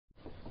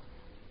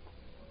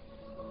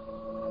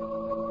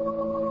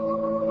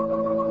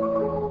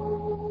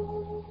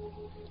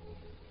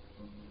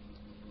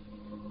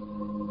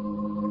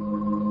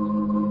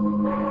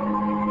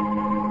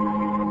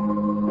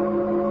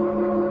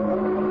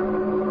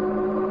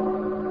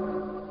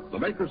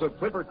makers of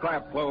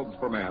Clippercraft clothes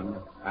for men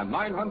and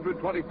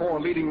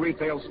 924 leading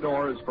retail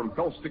stores from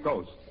coast to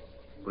coast,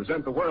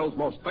 present the world's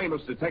most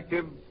famous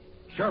detective,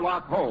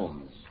 Sherlock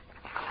Holmes.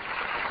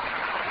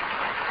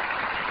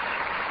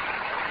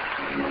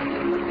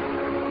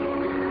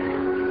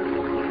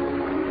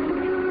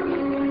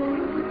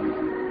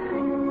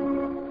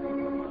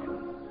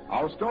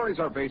 Our stories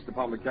are based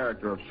upon the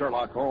character of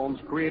Sherlock Holmes,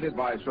 created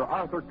by Sir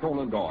Arthur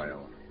Conan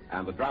Doyle,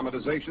 and the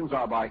dramatizations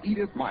are by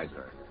Edith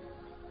Meiser.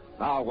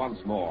 Now, once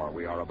more,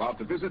 we are about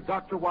to visit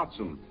Dr.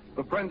 Watson,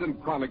 the friend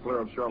and chronicler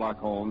of Sherlock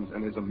Holmes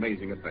and his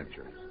amazing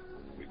adventures.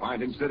 We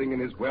find him sitting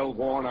in his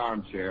well-worn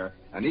armchair,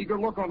 an eager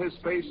look on his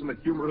face and a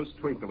humorous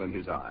twinkle in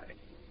his eye.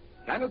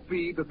 Can it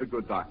be that the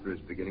good doctor is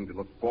beginning to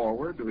look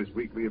forward to his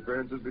weekly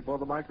appearances before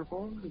the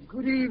microphone?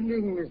 Good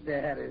evening,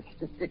 Mr. Harris.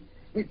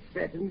 It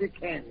certainly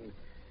can.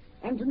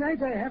 And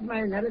tonight I have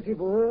my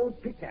narrative all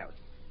picked out.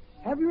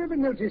 Have you ever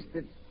noticed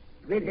that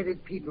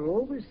red-headed people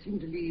always seem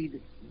to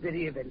lead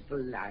very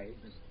eventful lives?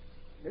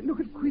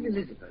 Look at Queen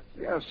Elizabeth.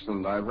 Yes,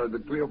 and I've heard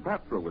that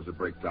Cleopatra was a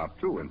breaktop,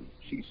 too, and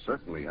she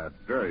certainly had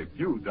very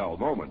few dull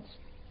moments.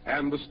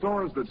 And the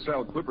stores that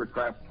sell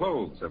Clippercraft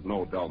clothes have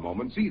no dull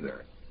moments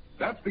either.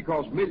 That's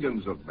because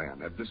millions of men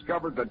have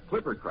discovered that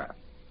Clippercraft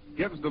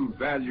gives them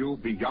value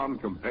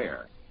beyond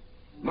compare.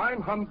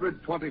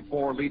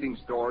 924 leading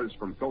stores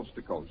from coast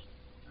to coast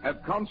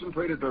have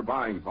concentrated their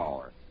buying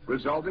power,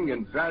 resulting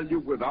in value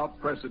without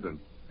precedent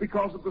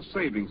because of the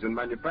savings in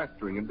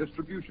manufacturing and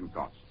distribution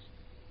costs.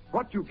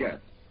 What you get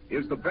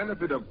is the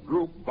benefit of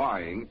group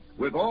buying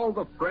with all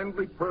the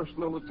friendly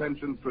personal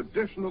attention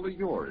traditionally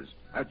yours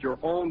at your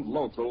own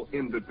local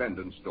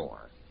independent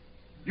store.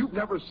 You've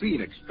never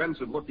seen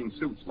expensive-looking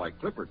suits like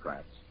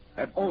Clippercraft's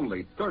at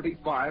only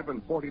 $35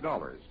 and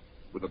 $40,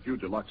 with a few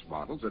deluxe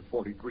models at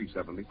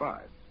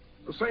 $43.75.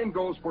 The same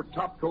goes for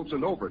top coats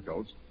and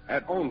overcoats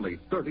at only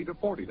 $30 to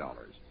 $40,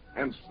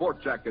 and sport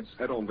jackets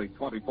at only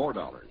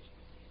 $24.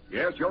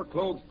 Yes, your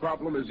clothes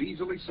problem is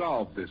easily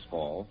solved this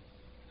fall.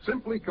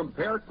 Simply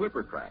compare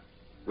Clippercraft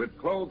with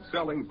clothes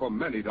selling for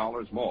many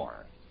dollars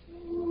more.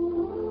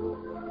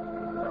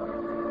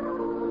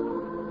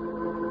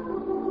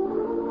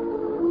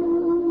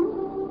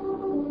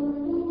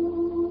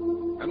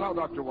 And now,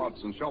 Dr.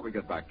 Watson, shall we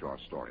get back to our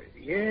story?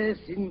 Yes,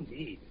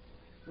 indeed.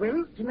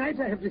 Well, tonight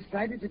I have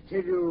decided to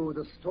tell you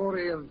the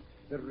story of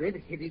the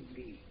Red-Headed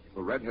League.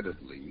 The Red-Headed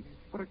League?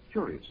 What a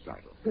curious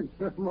title.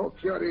 More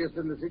curious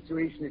than the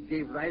situation it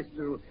gave rise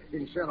to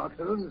in Sherlock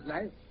Holmes'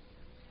 life.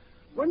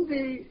 One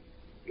day,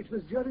 it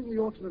was during the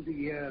autumn of the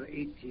year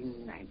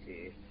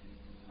 1890,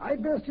 I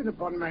burst in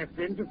upon my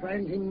friend to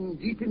find him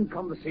deep in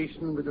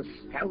conversation with a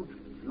stout,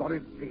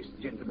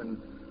 florid-faced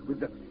gentleman with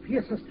the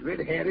fiercest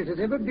red hair it has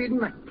ever been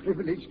my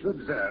privilege to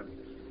observe.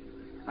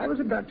 I was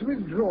about to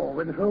withdraw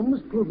when Holmes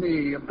pulled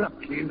me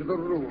abruptly into the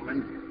room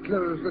and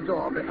closed the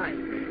door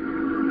behind me.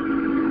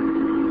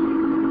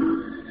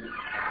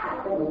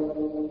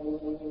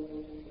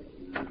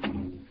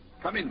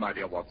 Come in, my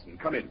dear Watson,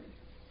 come in.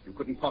 You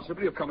couldn't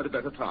possibly have come at a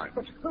better time.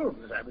 But,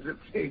 Holmes, I was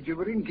afraid you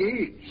were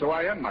engaged. So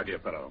I am, my dear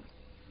fellow.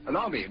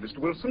 Allow me, Mr.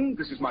 Wilson,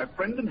 this is my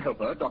friend and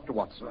helper, Dr.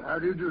 Watson. How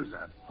do you do,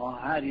 sir? Oh,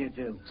 how do you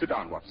do? Sit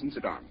down, Watson,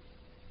 sit down.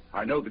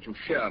 I know that you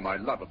share my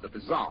love of the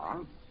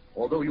bizarre,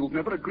 although you've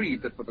never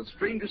agreed that for the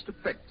strangest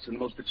effects and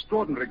most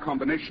extraordinary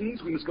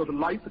combinations, we must go to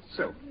life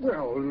itself.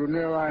 Well, you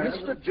know,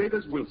 Mr.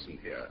 Jabez Wilson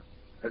here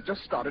has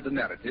just started a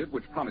narrative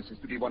which promises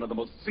to be one of the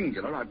most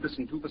singular I've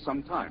listened to for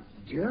some time.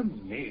 Dear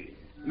me.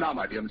 Now,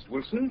 my dear Mr.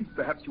 Wilson,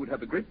 perhaps you would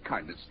have the great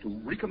kindness to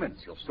recommence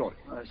your story.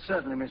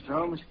 Certainly, Mr.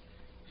 Holmes.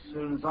 As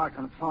soon as I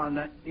can find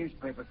that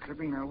newspaper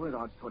clipping, now where'd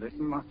I put it?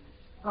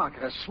 I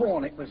could have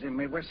sworn it was in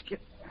my waistcoat.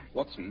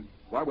 Watson,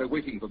 while we're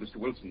waiting for Mr.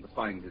 Wilson to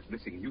find his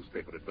missing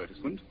newspaper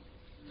advertisement,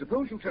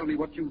 suppose you tell me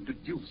what you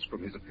deduce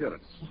from his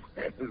appearance.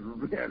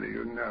 Really,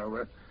 you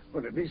know,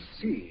 well, let me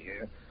see.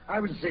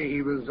 I would say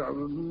he was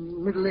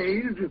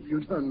middle-aged, if you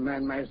don't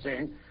mind my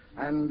saying,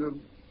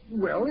 and,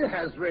 well, he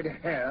has red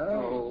hair.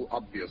 Oh,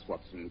 obvious,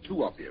 Watson,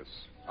 too obvious.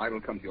 I will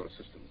come to your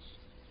assistance.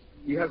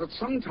 He has at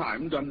some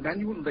time done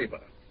manual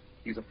labor.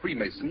 He's a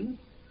Freemason,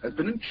 has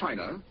been in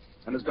China,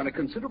 and has done a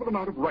considerable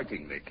amount of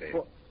writing lately.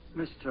 Well,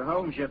 Mr.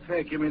 Holmes, you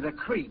fair give me the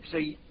creeps.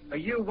 Are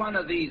you one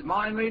of these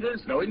mind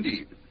readers? No,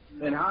 indeed.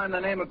 Then how in the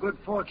name of good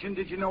fortune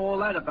did you know all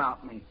that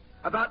about me?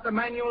 About the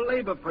manual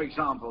labor, for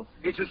example.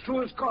 It's as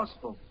true as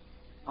gospel.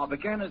 I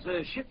began as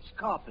a ship's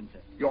carpenter.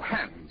 Your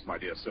hands, my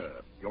dear sir.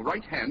 Your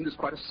right hand is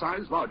quite a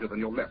size larger than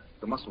your left.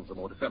 The muscles are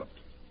more developed.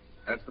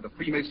 As for the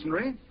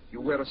Freemasonry,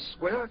 you wear a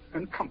square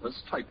and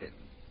compass tie-pin.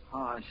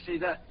 I see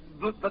that.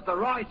 But the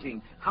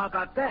writing, how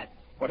about that?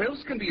 What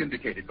else can be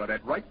indicated by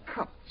that right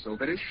cuff, so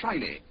very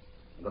shiny,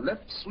 and the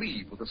left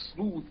sleeve with a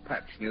smooth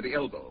patch near the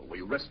elbow where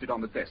you rested on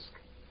the desk?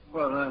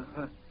 Well,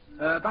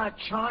 about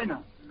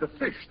China. The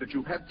fish that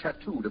you had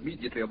tattooed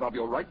immediately above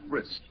your right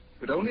wrist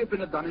could only have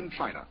been done in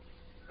China.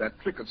 That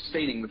trick of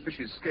staining the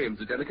fish's scales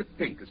a delicate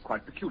pink is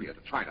quite peculiar to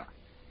China.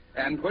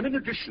 And when, in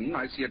addition,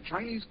 I see a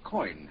Chinese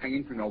coin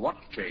hanging from your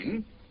watch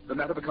chain, the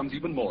matter becomes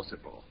even more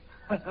simple.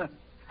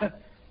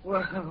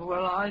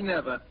 Well, I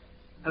never.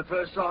 At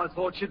first I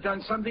thought you'd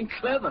done something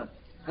clever,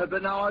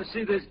 but now I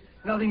see there's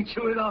nothing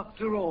to it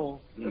after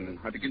all.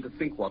 I begin to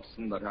think,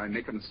 Watson, that I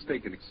make a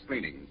mistake in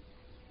explaining.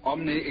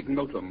 Omne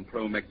ignotum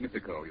pro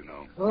magnifico, you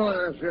know.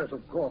 Oh, yes,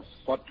 of course.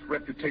 What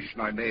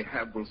reputation I may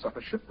have will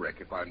suffer shipwreck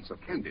if I'm so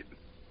candid.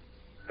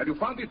 Have you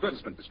found the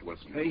advertisement, Mr.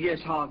 Wilson? Yes,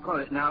 I've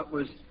got it now. It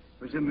was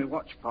in my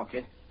watch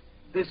pocket.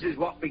 This is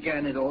what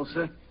began it all,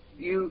 sir.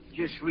 You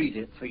just read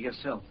it for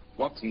yourself.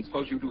 Watson,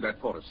 suppose you do that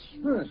for us.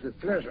 Yes, with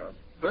pleasure.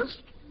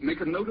 First,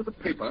 make a note of the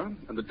paper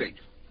and the date.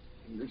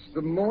 It's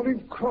the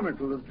Morning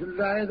Chronicle of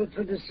July the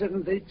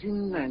 27th,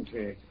 1890.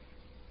 It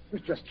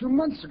was just 2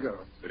 months ago.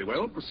 Very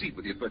well, proceed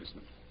with the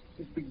advertisement.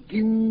 It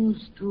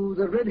begins to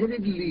the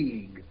Red-Headed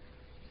League.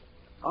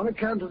 On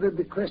account of the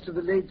bequest of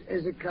the late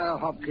Ezekiel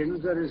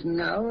Hopkins, there is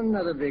now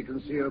another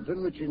vacancy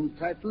open which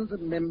entitles a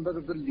member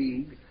of the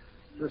League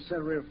to a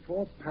salary of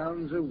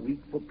 £4 a week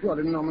for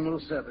purely nominal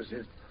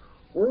services.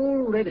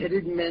 All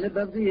red-headed men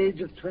above the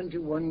age of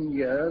 21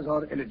 years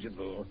are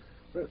eligible.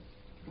 Well,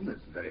 that's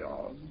very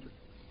odd.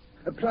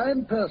 Apply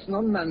in person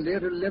on Monday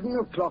at 11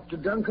 o'clock to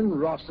Duncan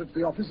Ross at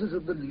the offices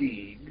of the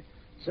League,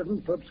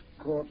 7 Pope's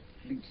Court,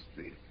 Fleet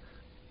Street.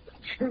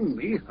 Tell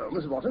me,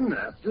 Holmes, what on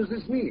earth does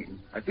this mean?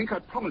 I think I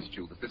promised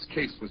you that this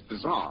case was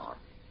bizarre.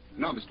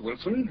 Now, Mr.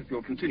 Wilson, if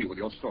you'll continue with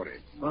your story.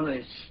 Well,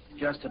 it's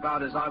just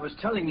about as I was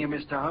telling you,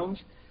 Mr. Holmes.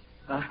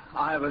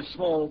 I have a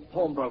small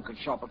pawnbroker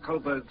shop at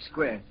Coburg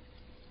Square.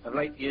 Of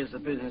late years, the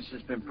business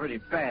has been pretty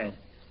bad.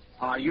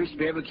 I used to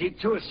be able to keep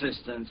 2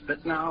 assistants,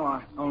 but now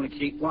I only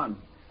keep 1.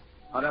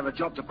 I'd have a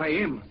job to pay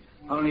him,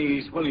 only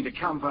he's willing to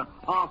come for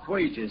half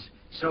wages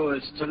so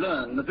as to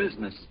learn the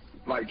business.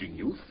 Obliging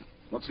youth.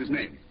 What's his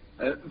name?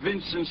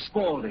 Vincent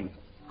Spaulding.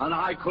 And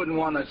I couldn't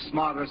want a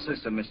smarter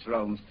assistant, Mr.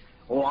 Holmes.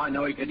 Oh, I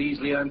know he could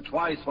easily earn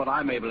twice what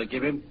I'm able to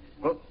give him.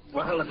 But,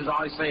 well, as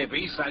I say, if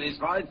he's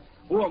satisfied,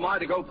 who am I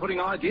to go putting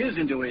ideas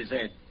into his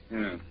head?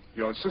 Yeah.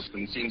 Your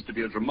assistant seems to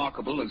be as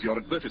remarkable as your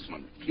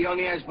advertisement. He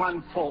only has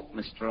one fault,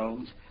 Mr.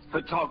 Holmes.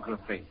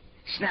 Photography.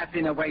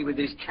 Snapping away with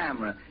his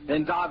camera,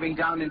 then diving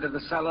down into the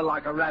cellar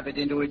like a rabbit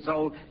into its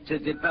hole to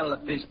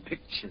develop his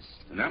pictures.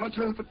 An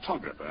amateur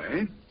photographer,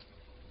 eh?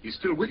 He's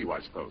still with you,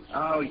 I suppose.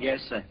 Oh,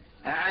 yes, sir.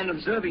 An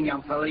observing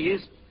young fellow he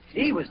is.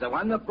 He was the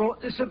one that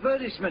brought this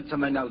advertisement to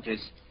my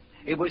notice.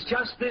 It was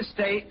just this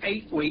day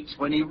 8 weeks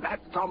when he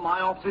rapped on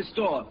my office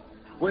door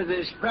with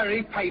this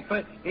very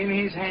paper in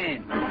his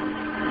hand.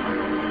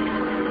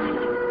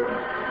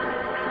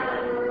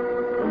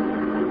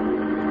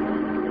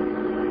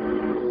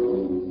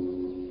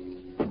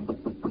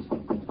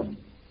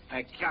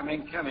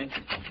 Come in.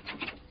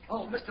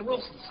 Oh, Mr.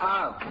 Wilson, sir.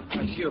 Oh,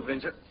 it's you,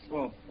 Vincent.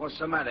 Well, what's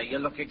the matter? You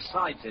look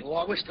excited. Oh,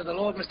 I wish to the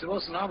Lord, Mr.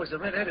 Wilson, I was the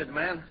red-headed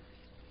man.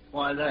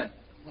 Why that?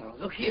 Oh,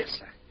 look here,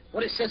 sir.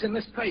 What it says in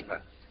this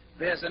paper.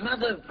 There's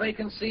another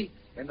vacancy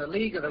in the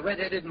League of the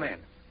Red-Headed Men.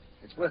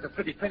 It's worth a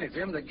pretty penny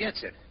to him that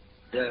gets it.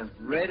 The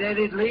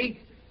Red-Headed League?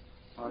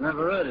 I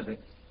never heard of it.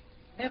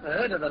 Never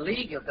heard of the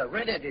League of the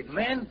Red-Headed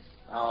Men?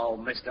 Oh,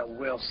 Mr.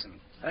 Wilson.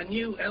 And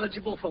you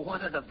eligible for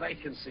one of the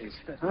vacancies.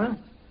 Huh?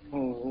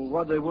 Oh,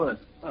 what are they worth?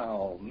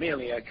 Oh,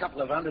 merely a couple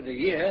of $100 a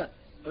year.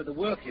 But the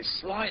work is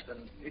slight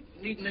and it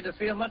needn't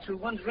interfere much with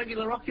one's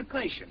regular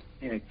occupation.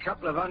 Yeah, a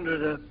couple of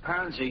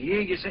 £100 a year,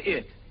 you say?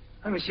 Here,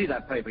 let me see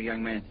that paper,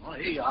 young man. Oh,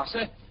 here you are,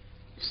 sir.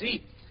 You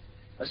see,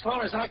 as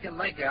far as I can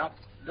make out,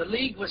 the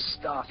League was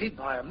started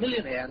by a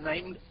millionaire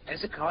named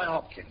Ezekiel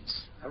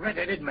Hopkins, a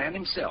red-headed man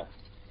himself.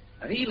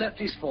 And he left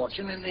his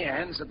fortune in the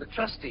hands of the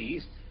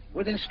trustees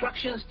with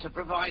instructions to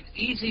provide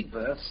easy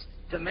berths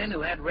to men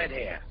who had red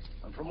hair.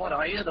 And from what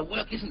I hear, the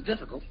work isn't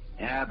difficult.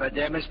 Yeah, but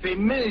there must be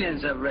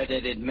millions of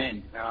red-headed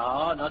men.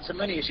 No, not so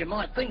many as you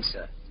might think,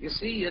 sir. You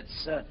see,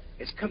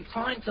 it's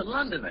confined to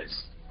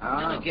Londoners. Oh.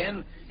 And then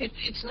again,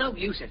 it's no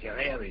use if your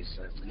hair is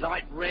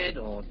light red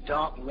or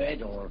dark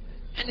red or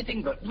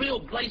anything but real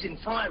blazing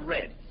fire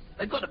red.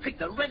 They've got to pick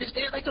the reddest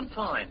hair they can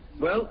find.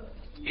 Well,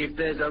 if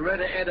there's a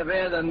redder head of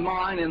hair than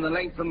mine in the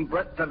length and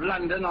breadth of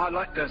London, I'd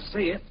like to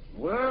see it.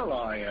 Well,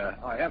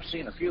 I have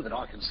seen a few that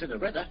I consider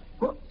redder.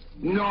 What?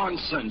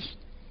 Nonsense.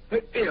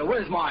 Here,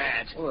 where's my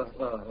hat?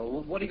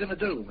 What are you going to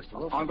do, Mr.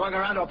 Wilson? I'm going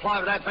around to apply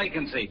for that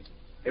vacancy.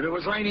 If it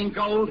was raining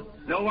gold,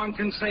 no one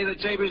can say that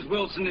Jabez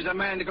Wilson is a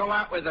man to go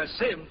out with a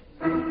sieve.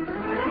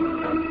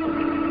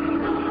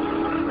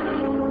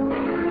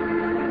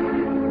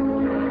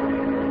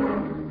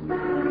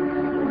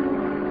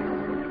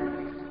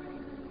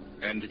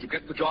 And did you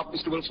get the job,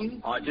 Mr.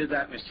 Wilson? I did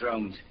that, Mr.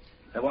 Holmes.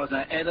 There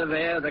wasn't a head of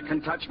hair that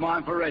can touch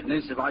mine for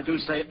redness, if I do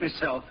say it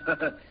myself.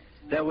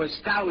 There was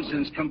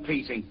thousands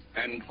competing.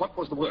 And what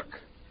was the work?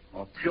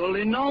 Oh,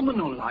 purely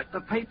nominal, like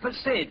the paper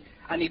said.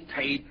 And it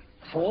paid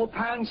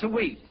 £4 a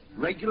week,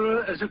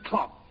 regular as a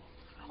clock.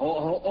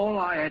 All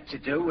I had to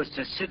do was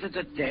to sit at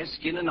a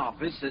desk in an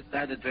office at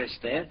that address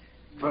there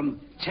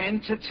from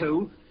 10 to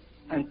 2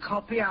 and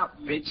copy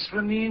out bits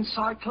from the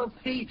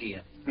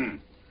encyclopedia.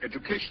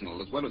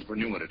 Educational as well as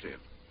remunerative.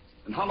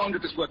 And how long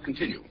did this work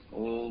continue?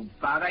 Oh,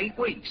 about 8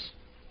 weeks.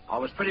 I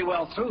was pretty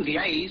well through the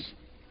A's.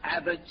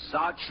 Abbots,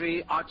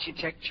 archery,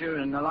 architecture,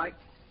 and the like.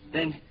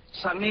 Then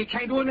suddenly it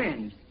came to an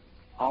end.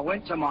 I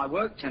went to my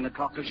work, 10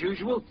 o'clock as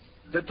usual.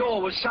 The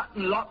door was shut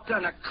and locked,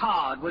 and a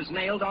card was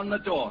nailed on the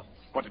door.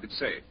 What did it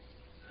say?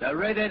 The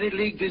Red-Headed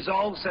League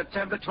dissolved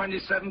September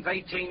 27th,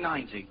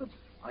 1890.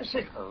 I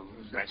say,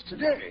 Holmes, that's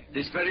today.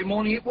 This very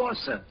morning it was,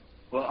 sir.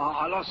 Well,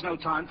 I lost no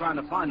time trying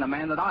to find the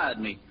man that hired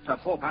me.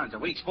 £4 a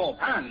week's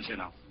 £4, you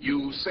know.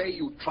 You say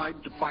you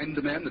tried to find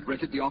the man that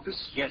rented the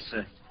office? Yes,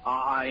 sir.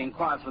 I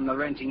inquired from the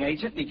renting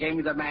agent, and he gave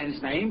me the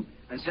man's name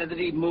and said that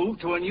he'd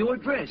moved to a new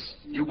address.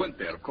 You went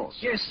there, of course.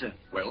 Yes, sir.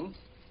 Well?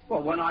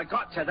 Well, when I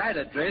got to that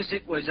address,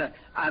 it was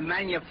a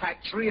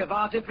manufactory of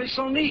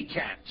artificial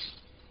kneecaps.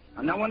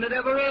 And no one had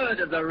ever heard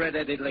of the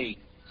Red-Headed League.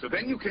 So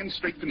then you came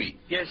straight to me?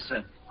 Yes,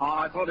 sir.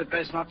 I thought it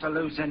best not to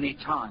lose any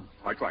time.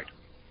 Quite right.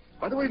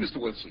 By the way,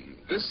 Mr. Wilson,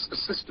 this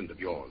assistant of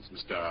yours,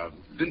 Mr.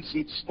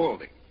 Vincent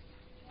Spaulding,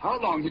 how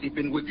long had he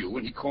been with you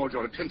when he called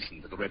your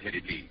attention to the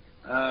Red-Headed League?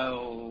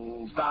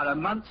 Oh, about a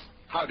month.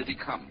 How did he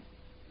come?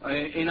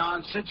 In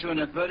answer to an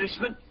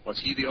advertisement? Was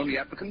he the only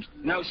applicant?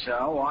 No, sir.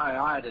 Oh,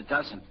 I had a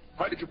dozen.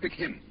 Why did you pick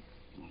him?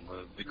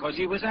 Because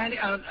he was handy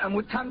and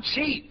would come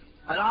cheap.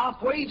 At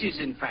half wages,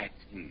 in fact.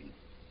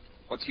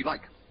 What's he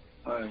like?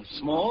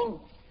 Small,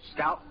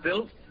 stout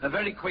built,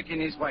 very quick in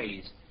his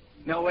ways.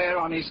 No hair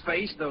on his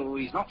face, though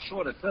he's not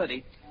short of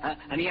 30.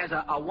 And he has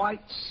a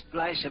white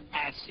splash of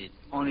acid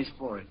on his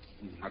forehead.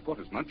 I thought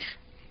as much.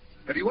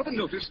 Have you ever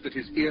noticed that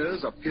his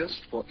ears are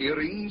pierced for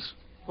earrings?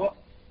 What?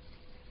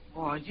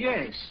 Oh,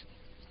 yes.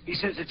 He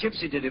says the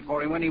gypsy did it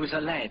for him when he was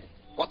a lad.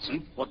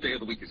 Watson, what day of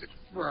the week is it?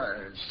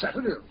 Why,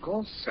 Saturday, of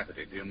course.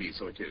 Saturday, dear me,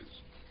 so it is.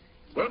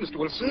 Well, Mr.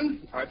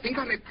 Wilson, I think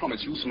I may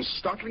promise you some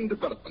startling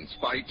developments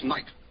by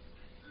tonight.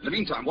 In the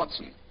meantime,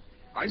 Watson,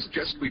 I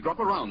suggest we drop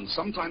around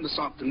sometime this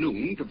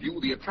afternoon to view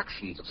the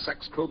attractions of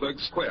Saxe-Coburg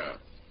Square.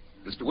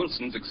 Mr.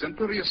 Wilson's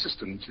exemplary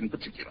assistant in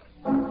particular.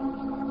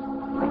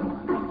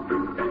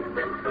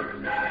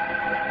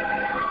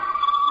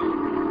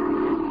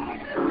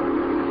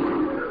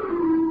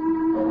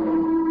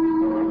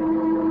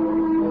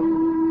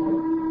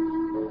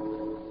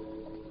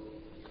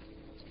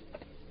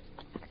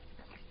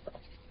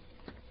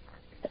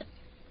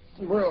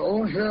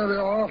 Well, here we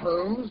are,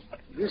 Holmes.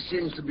 This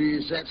seems to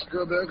be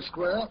Saxe-Coburg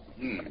Square.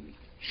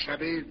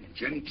 Shabby,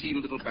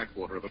 genteel little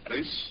backwater of a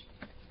place.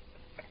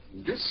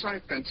 This, I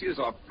fancy, is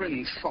our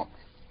friend's shop.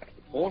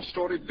 A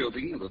 4-story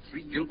building with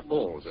 3 gilt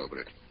balls over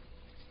it.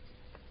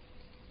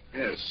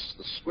 Yes,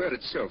 the square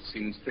itself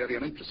seems fairly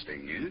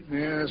uninteresting, eh?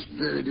 Yes,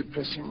 very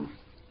depressing.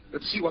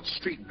 Let's see what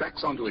street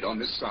backs onto it on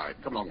this side.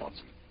 Come along,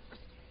 Watson.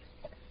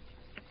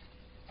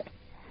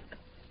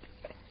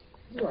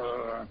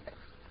 Well,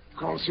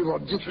 can't see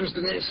what difference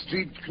the next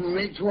street can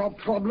make to our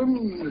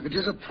problem, if it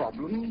is a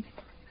problem.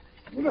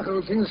 Well, the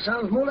whole thing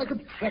sounds more like a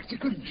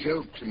practical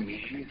joke to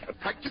me. A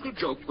practical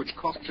joke which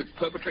costs its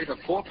perpetrator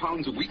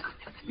 £4 a week?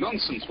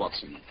 Nonsense,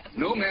 Watson.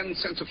 No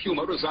man's sense of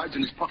humor resides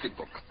in his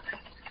pocketbook.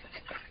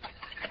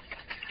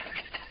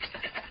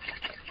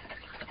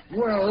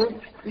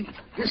 Well,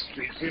 this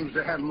street seems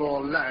to have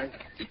more life.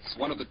 It's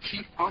one of the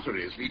chief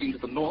arteries leading to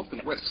the north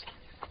and west.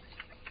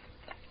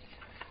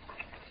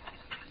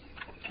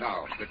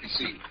 Now, let me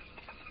see.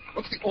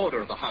 What's the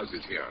order of the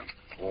houses here?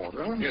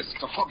 Order? Yes,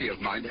 it's a hobby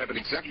of mine to have an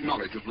exact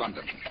knowledge of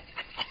London.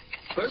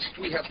 First,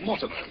 we have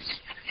Mortimer's.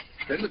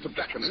 Then the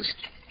tobacconist,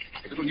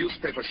 a little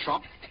newspaper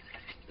shop,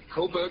 the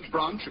Coburg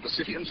branch of the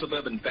City and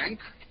Suburban Bank,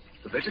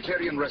 the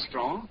vegetarian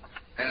restaurant,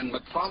 and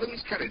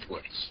McFarlane's Carriage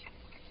Works.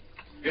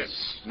 Yes,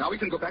 now we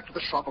can go back to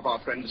the shop of our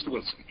friend Mr.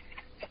 Wilson.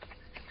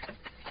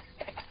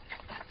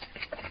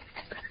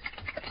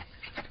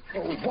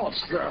 Oh,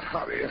 what's the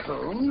hurry,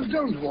 Holmes?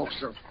 Don't walk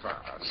so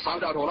fast.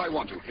 Found out all I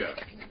want to here.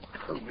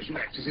 Holmes, you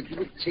act as if you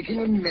were taking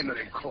a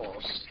memory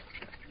course.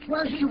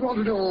 Why should you want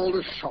to know all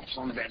the shops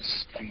on that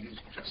street?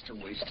 It's just a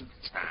waste of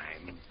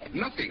time.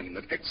 Nothing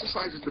that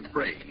exercises the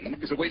brain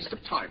is a waste of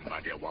time, my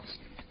dear Watson.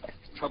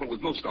 The trouble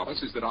with most of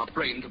us is that our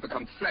brains have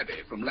become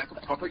flabby from lack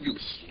of proper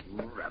use.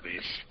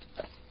 Rubbish.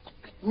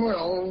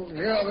 Well,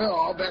 here we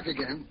are, back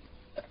again.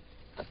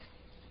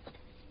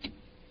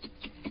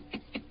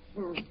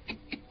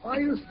 Why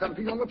are you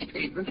thumping on the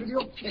pavement with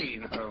your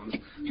cane, Holmes?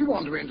 If you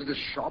want to enter the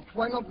shop,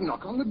 why not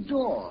knock on the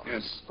door?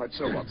 Yes, quite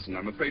so, Watson.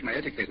 I'm afraid my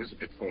etiquette is a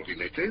bit faulty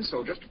lately,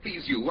 so just to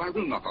please you, I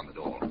will knock on the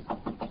door.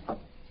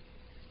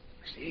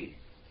 See,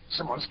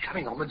 someone's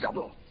coming on the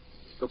double.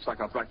 Looks like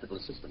our practical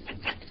assistant.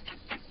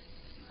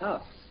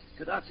 Oh,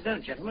 good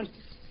afternoon, gentlemen.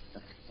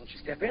 Won't you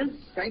step in?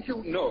 Thank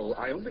you. No,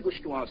 I only wish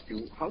to ask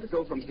you how to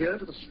go from here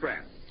to the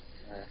Strand.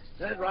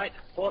 Third right,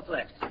 fourth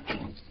left.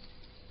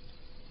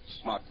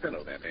 Smart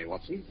fellow, that, eh,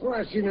 Watson? Oh,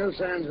 I see no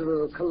signs of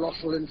a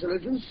colossal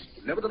intelligence.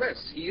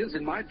 Nevertheless, he is,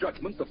 in my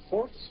judgment, the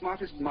 4th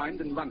smartest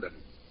mind in London.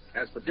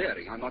 As for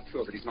daring, I'm not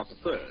sure that he's not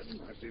the 3rd.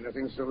 I see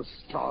nothing so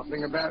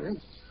startling about him.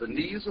 The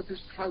knees of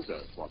his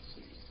trousers,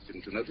 Watson.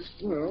 Didn't you notice?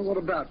 Well, what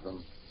about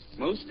them?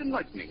 Most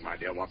enlightening, my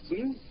dear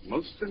Watson.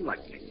 Most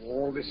enlightening.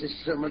 Oh, this is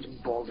so much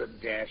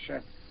balderdash. I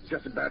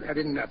just about had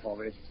enough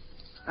of it.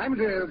 I'm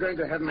going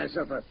to have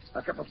myself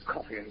a cup of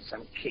coffee and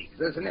some cake.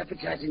 There's an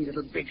appetizing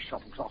little bake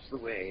shop across the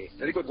way.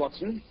 Very good,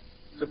 Watson.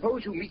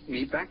 Suppose you meet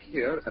me back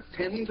here at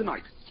 10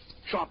 tonight.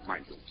 Sharp,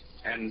 mind you.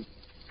 And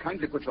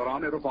kindly put your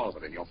army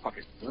revolver in your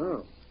pocket.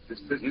 Oh. This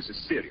business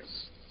is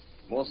serious.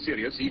 More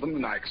serious even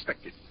than I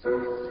expected.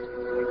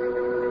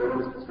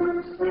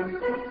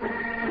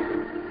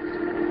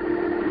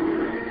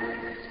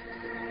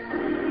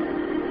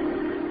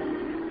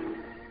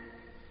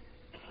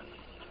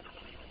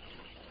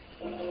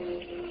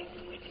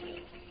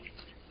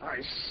 I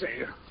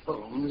say,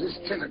 Holmes,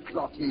 it's 10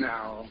 o'clock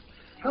now.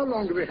 How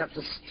long do we have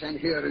to stand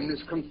here in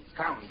this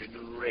confounded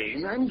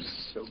rain? I'm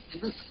soaked to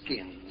the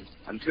skin.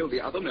 Until the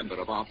other member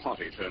of our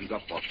party turns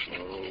up, Watson.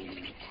 Oh.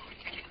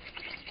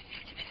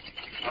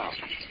 Ah,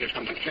 here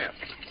comes the cab.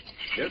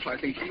 Yes, I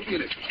think you'll be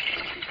in it.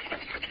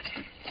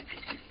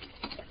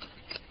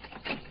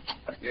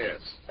 Yes.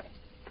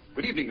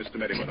 Good evening, Mr.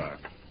 Merriweather.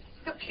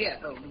 Look here,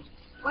 Holmes.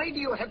 Why do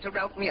you have to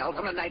rout me out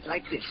on a night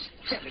like this?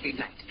 Saturday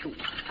night, too.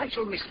 I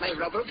shall miss my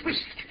rubber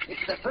wrist. It's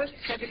the first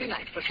Saturday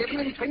night for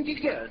 27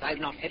 years I've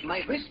not had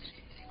my wrist.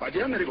 My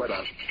dear Merriweather,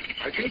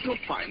 I think you'll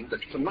find that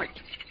tonight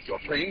you're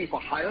playing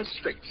for higher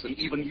stakes than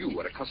even you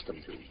are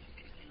accustomed to.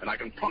 And I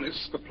can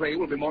promise the play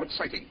will be more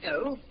exciting.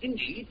 Oh,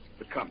 indeed.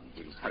 But come,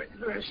 we'll hurry.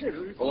 Yes,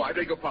 Oh, I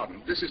beg your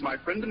pardon. This is my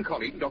friend and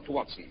colleague, Dr.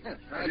 Watson.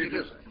 how do you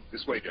do, sir?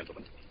 This way,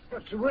 gentlemen.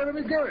 But where are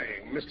we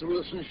going? Mr.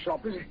 Wilson's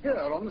shop is here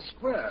on the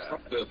square.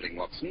 Stop burbling,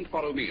 Watson.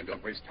 Follow me and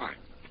don't waste time.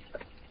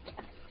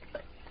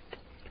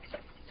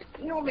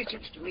 In your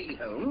message to me,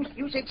 Holmes,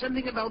 you said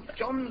something about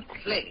John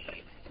Clay,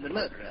 the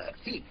murderer,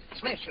 thief,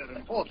 smasher,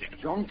 and forger.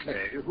 John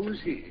Clay, who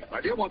is he? My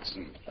dear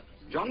Watson,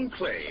 John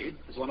Clay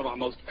is one of our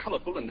most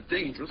colorful and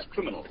dangerous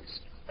criminals.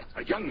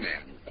 A young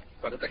man,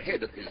 but at the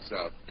head of his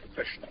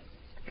profession.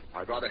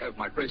 I'd rather have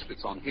my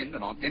bracelets on him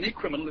than on any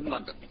criminal in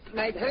London. And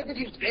I'd heard that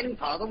his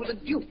grandfather was a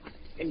duke,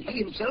 and he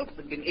himself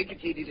had been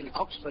educated in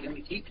Oxford and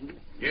Eton.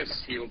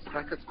 Yes, he'll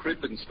crack a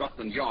crib in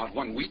Scotland Yard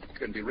one week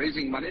and be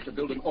raising money to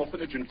build an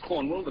orphanage in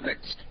Cornwall the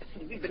next.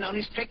 We've been on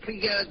his track for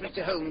years,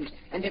 Mr. Holmes,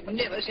 and have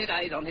never set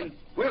eyes on him.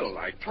 Well,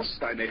 I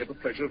trust I may have the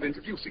pleasure of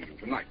introducing you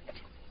tonight.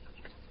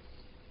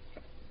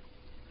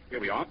 Here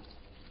we are.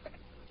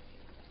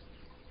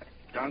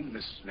 Down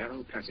this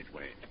narrow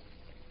passageway.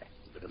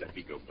 You better let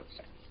me go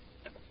first.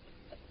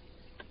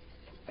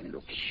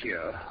 Look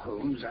here,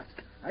 Holmes.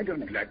 I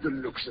don't like the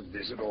looks of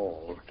this at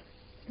all.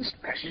 This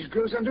passage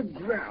goes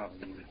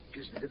underground. It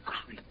gives me the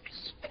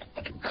creeps.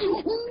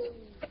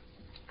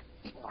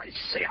 I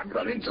say, I've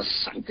run into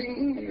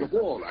something. The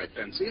wall, I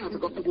fancy. I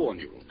forgot to warn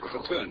you.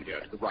 There's a turn here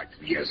to the right.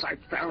 Yes, I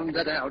found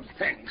that out.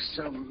 Thanks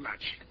so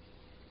much.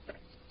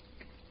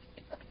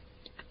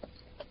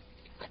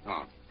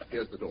 Ah,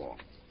 here's the door.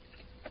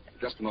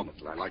 Just a moment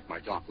till I light my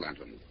dark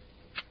lantern.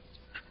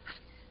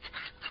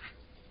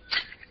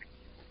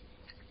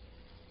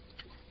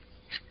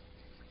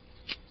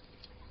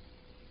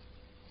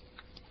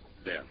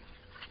 There.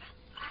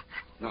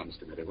 Now,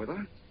 Mr.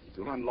 Merriweather,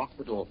 you'll unlock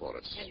the door for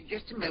us.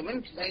 Just a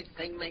moment, I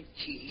find my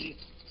key.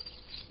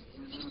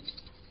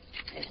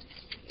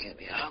 Here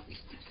we are.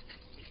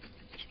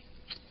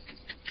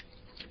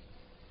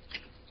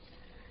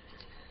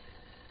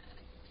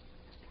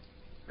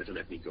 Better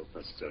let me go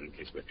first, sir, in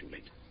case we're too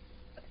late.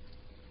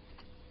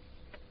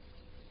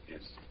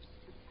 Yes.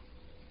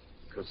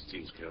 The coast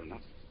seems clear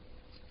enough.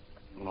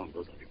 Come along,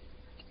 both of you.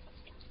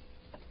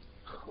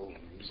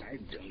 Holmes, I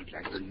don't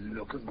like the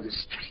look of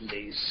this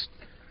place.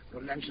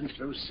 Your lantern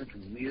throws such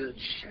weird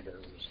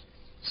shadows.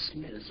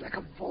 Smells like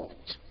a vault.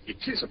 It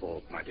is a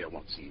vault, my dear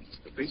Watson.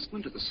 The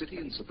basement of the City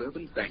and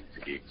Suburban Bank,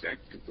 to be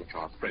exact, of which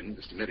our friend,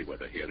 Mr.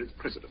 Merriweather, here is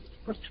president.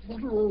 But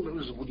what are all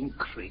those wooden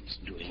crates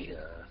doing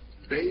here?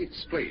 They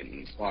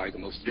explain why the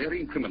most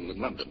daring criminal in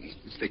London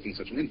is taking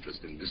such an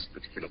interest in this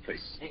particular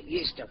place.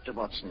 Yes, Dr.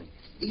 Watson.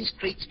 These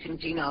crates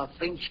contain our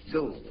French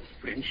gold.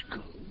 French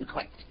gold?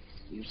 Quite.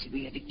 You see,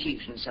 we had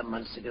occasion some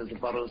months ago to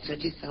borrow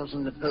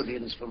 30,000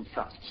 Napoleons from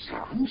France.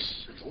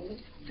 France, of all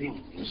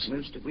things.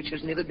 Most of which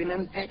has never been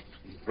unpacked.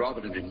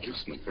 Rather an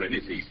inducement for any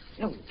thief.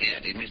 Oh,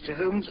 dearie, Mr.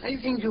 Holmes, I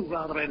think you're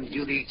rather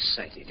unduly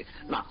excited.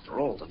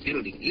 After all, the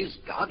building is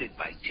guarded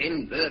by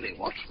 10 burly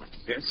watchmen.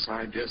 Yes,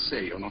 I dare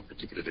say you're not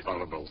particularly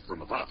vulnerable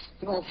from above.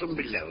 Or from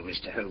below,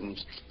 Mr.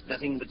 Holmes.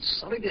 Nothing but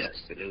solid earth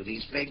below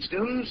these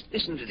flagstones.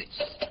 Listen to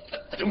this.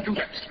 Don't do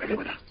that, Mr.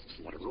 Merriweather.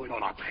 You want to ruin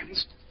all our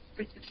plans.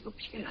 But look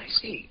here, I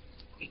say.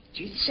 It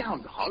did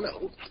sound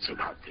hollow. Not so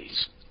loud,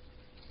 please.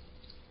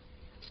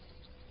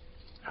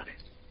 Now then,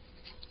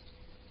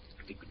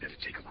 I think we'd better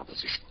take up our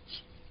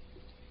positions.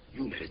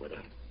 You,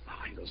 Merriweather,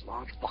 behind those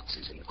large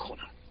boxes in the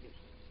corner.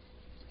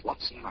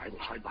 Watson and I will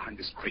hide behind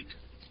this crate.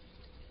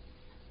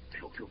 I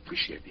hope you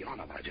appreciate the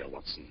honor, my dear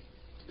Watson.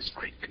 This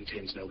crate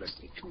contains no less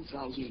than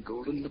 2,000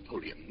 golden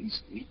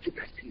Napoleons, neatly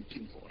packed in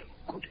tin foil.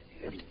 Good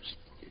heavens.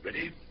 You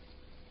ready?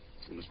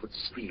 You must put the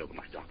screen over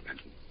my dark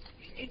lantern.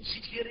 And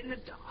sit here in the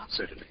dark.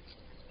 Certainly.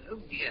 Oh,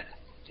 dear.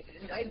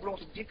 And I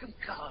brought a deck of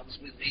cards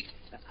with me.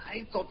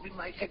 I thought we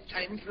might have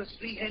time for a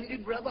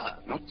three-handed rubber.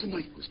 Not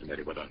tonight, Mr.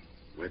 Merriweather.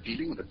 We're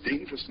dealing with a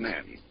dangerous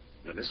man.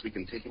 And unless we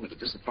can take him at a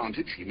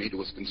disadvantage, he may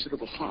do us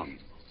considerable harm.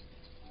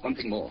 One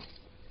thing more.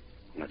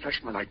 When I flash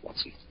my light,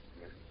 Watson,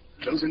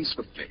 close in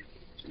swiftly.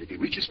 And if he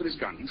reaches for his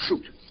gun,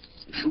 shoot.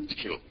 Shoot to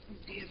kill.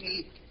 Dear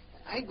me,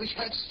 I wish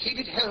I'd stayed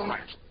at home.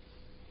 Quiet.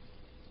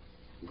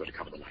 I'm going to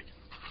cover the light.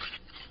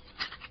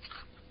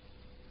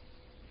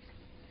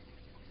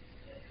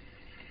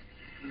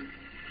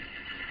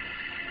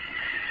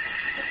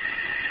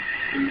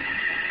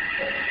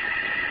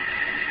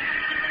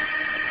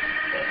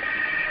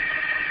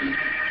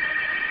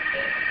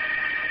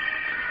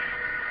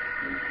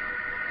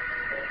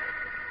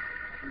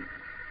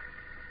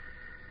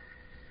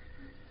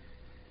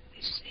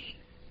 I say,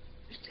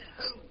 Mr.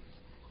 Holmes,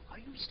 are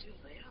you still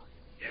there?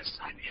 Yes,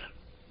 I'm here.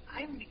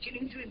 I'm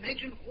beginning to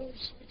imagine all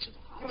sorts of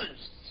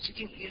horrors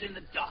sitting here in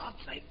the dark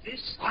like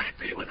this. Quiet,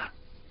 Meriwether.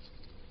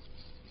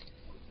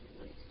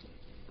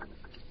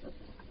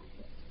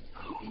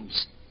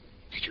 Holmes,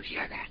 did you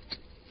hear that?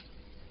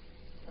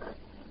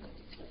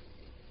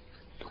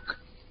 Look,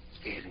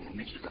 there in the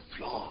middle of the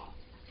floor,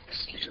 a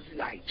slit of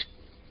light.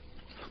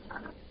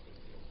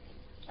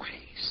 Why,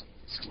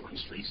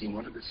 someone's raising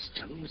one of the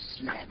stone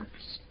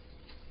slabs.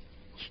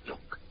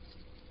 Look,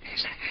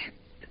 there's a hand.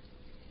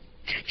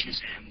 Catch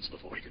his hands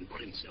before he can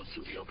put himself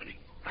through the opening.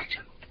 Right.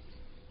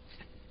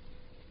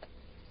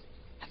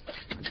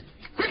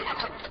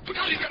 Look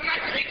out, he's got a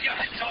knife. Take your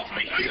hands off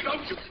me. No, you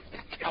don't.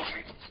 Get off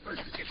me.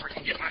 First, if I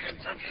can get my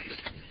hands on him.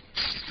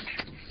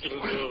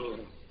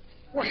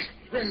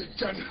 Well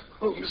done,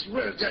 Holmes.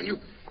 Well done. You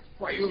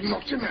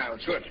knocked him out.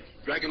 Good.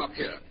 Drag him up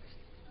here.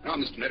 Now,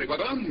 Mr.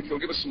 Merriweather, if you'll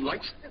give us some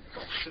light.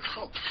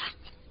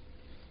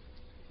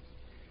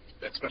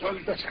 That's better.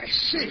 But I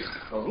say,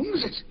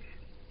 Holmes,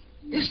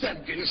 it's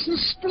that Vincent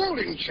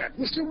Spaulding chap,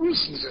 Mr.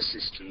 Wilson's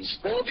assistant.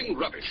 Spaulding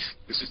rubbish.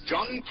 This is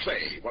John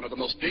Clay, one of the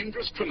most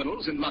dangerous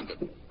criminals in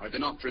London. I've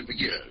been after him for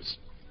years.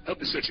 Help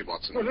me search him,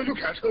 Watson. Oh, look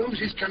out, Holmes.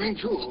 He's coming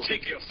too.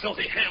 Take your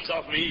filthy hands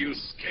off me, you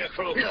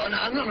scarecrow. Yeah,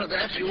 now, none of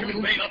that. You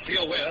may not be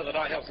aware that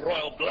I have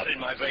royal blood in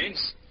my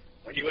veins.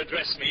 When you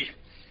address me,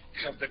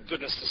 have the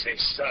goodness to say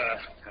sir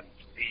and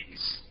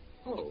please.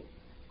 Oh,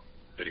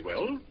 very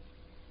well.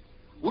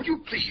 Would you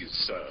please,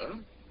 sir,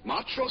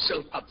 march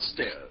yourself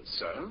upstairs,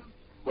 sir,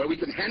 where we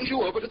can hand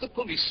you over to the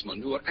policemen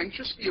who are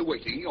anxiously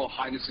awaiting your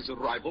Highness's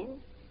arrival?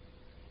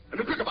 And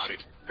be quick about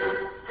it.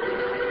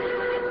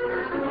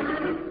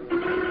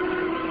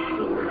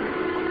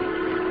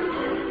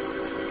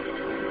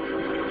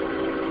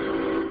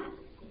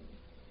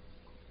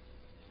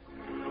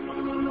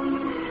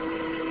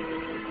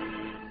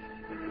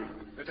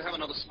 Better have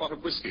another spot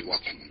of whiskey,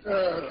 Watson.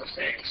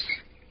 Thanks.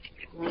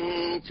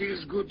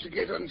 Feels good to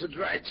get onto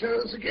dry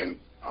toes again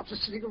after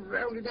sitting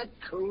around in that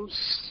cold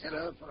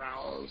cellar for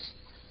hours.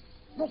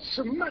 Not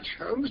so much,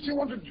 Holmes. Do you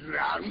want to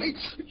drown me?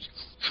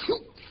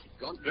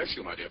 God bless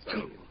you, my dear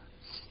fellow.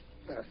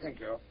 Thank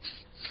you.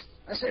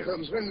 I say,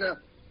 Holmes,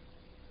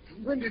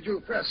 when did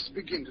you first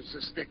begin to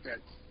suspect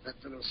that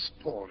fellow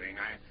Spaulding?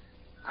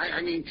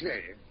 I mean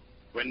Clay.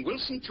 When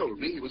Wilson told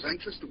me he was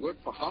anxious to work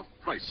for half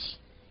price.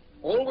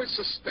 Always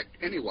suspect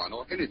anyone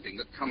or anything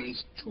that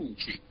comes too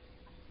cheap.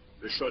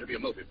 There's sure to be a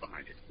motive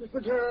behind it.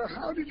 But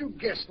how did you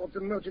guess what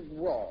the motive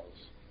was?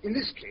 In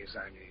this case,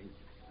 I mean.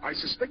 I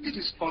suspected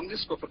his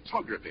fondness for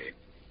photography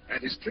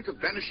and his trick of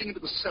vanishing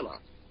into the cellar.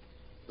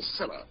 The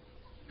cellar.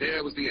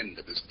 There was the end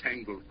of this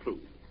tangled clue.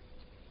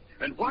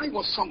 And why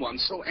was someone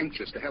so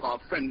anxious to have our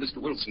friend Mr.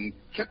 Wilson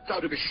kept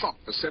out of his shop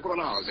for several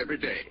hours every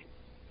day?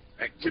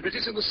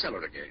 Activities in the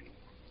cellar again.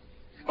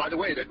 By the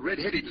way, that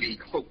Red-Headed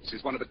League hoax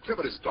is one of the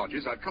cleverest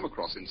dodges I've come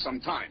across in some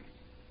time.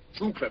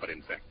 Too clever,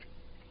 in fact.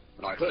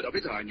 When I heard of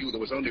it, I knew there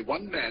was only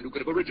one man who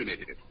could have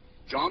originated it.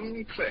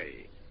 John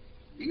Clay.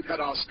 We've had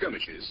our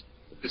skirmishes,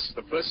 but this is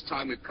the first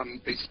time we've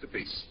come face to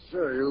face.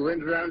 So you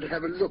went round to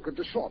have a look at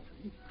the shop?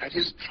 At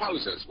his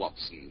trousers,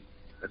 Watson.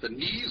 At the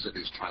knees of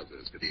his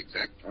trousers, to be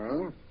exact.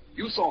 Oh?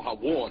 You saw how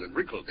worn and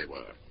wrinkled they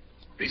were.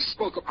 They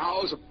spoke of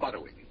hours of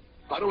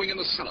burrowing in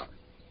the cellar.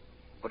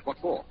 But what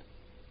for?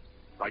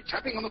 By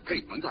tapping on the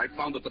pavement, I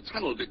found that the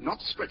tunnel did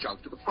not stretch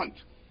out to the front.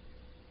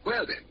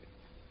 Where then?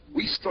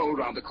 We strolled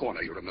round the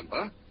corner, you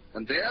remember,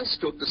 and there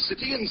stood the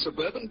City and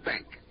Suburban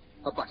Bank,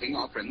 abutting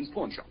our friend's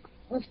pawn shop.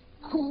 Of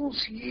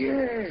course,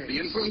 yes. The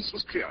inference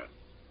was clear.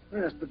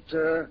 Yes,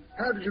 but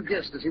how did you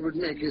guess that he would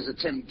make his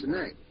attempt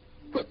tonight?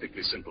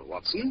 Perfectly simple,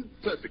 Watson.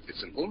 Perfectly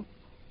simple.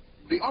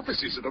 The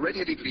offices of the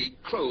Red-Headed League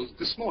closed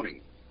this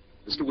morning.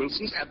 Mr.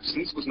 Wilson's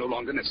absence was no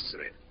longer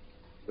necessary.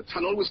 The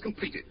tunnel was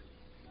completed.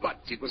 But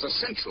it was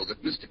essential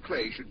that Mr.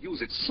 Clay should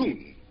use it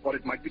soon, or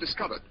it might be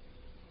discovered.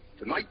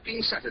 Tonight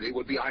being Saturday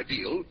would be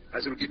ideal,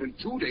 as it would give him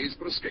 2 days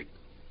for escape.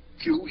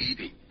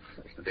 QED.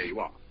 And there you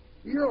are.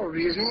 Your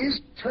reasoning is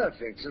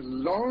perfect. A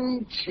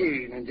long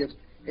chain, and yet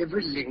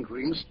every link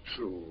rings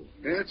true.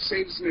 That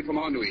saves me from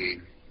ennui.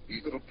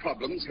 These little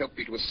problems help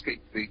me to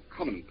escape the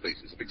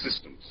commonplaces of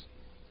existence.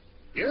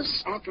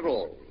 Yes, after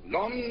all,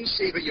 l'homme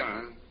c'est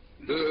rien,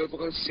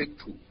 l'œuvre c'est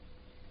tout.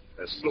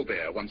 As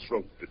Flaubert once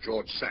wrote to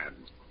George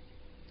Sand.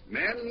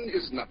 Man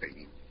is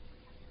nothing.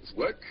 His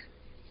work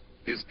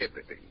is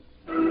everything.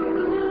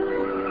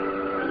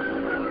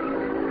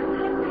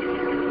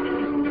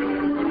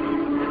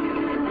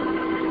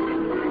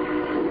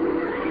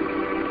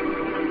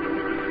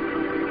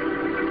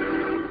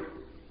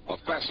 A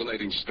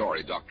fascinating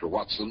story, Dr.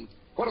 Watson.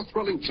 What a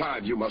thrilling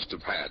time you must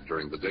have had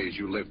during the days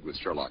you lived with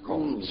Sherlock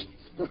Holmes.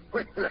 Well,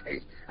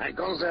 I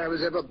can't say I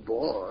was ever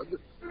bored.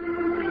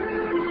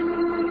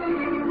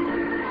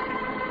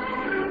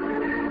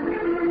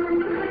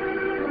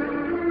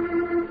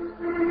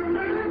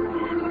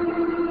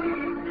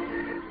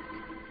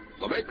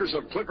 The makers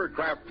of Clipper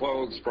Craft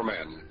Clothes for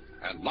Men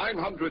and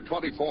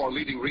 924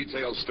 leading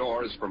retail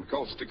stores from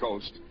coast to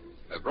coast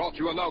have brought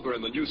you another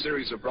in the new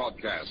series of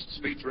broadcasts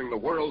featuring the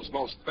world's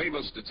most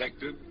famous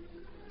detective,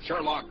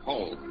 Sherlock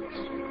Holmes.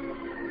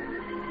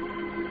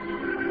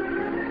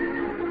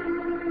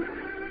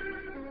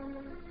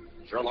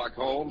 Sherlock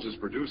Holmes is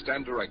produced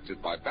and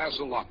directed by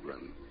Basil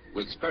Loughlin,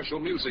 with special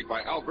music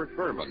by Albert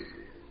Berman.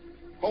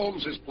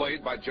 Holmes is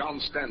played by John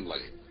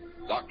Stanley,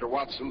 Dr.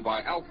 Watson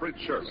by Alfred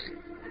Shirley.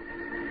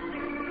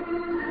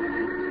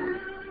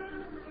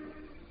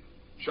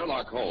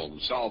 Sherlock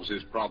Holmes solves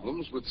his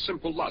problems with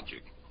simple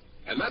logic,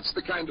 and that's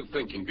the kind of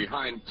thinking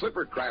behind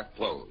Clipper Craft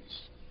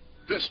Clothes.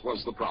 This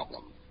was the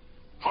problem: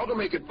 how to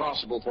make it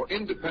possible for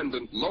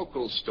independent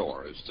local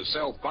stores to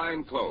sell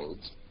fine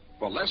clothes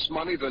for less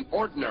money than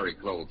ordinary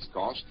clothes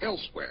cost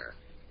elsewhere.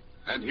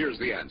 And here's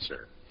the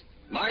answer.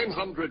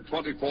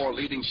 924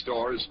 leading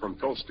stores from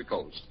coast to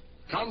coast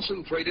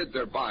concentrated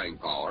their buying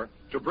power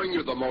to bring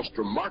you the most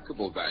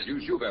remarkable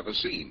values you've ever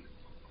seen.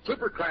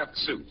 Clippercraft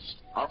suits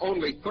are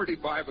only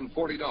 $35 and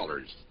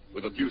 $40,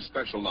 with a few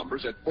special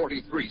numbers at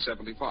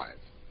 $43.75.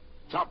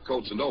 Top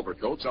coats and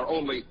overcoats are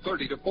only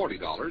 $30 to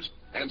 $40,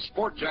 and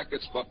sport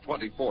jackets but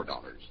 $24.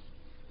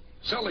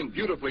 Selling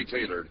beautifully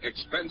tailored,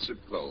 expensive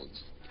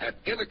clothes at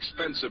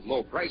inexpensive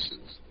low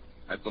prices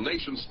at the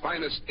nation's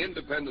finest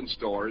independent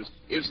stores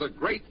is the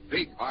great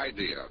big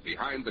idea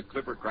behind the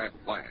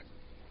Clippercraft plan.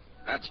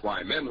 That's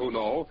why men who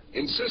know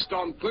insist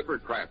on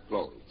Clippercraft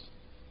clothes.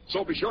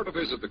 So be sure to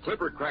visit the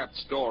Clippercraft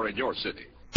store in your city.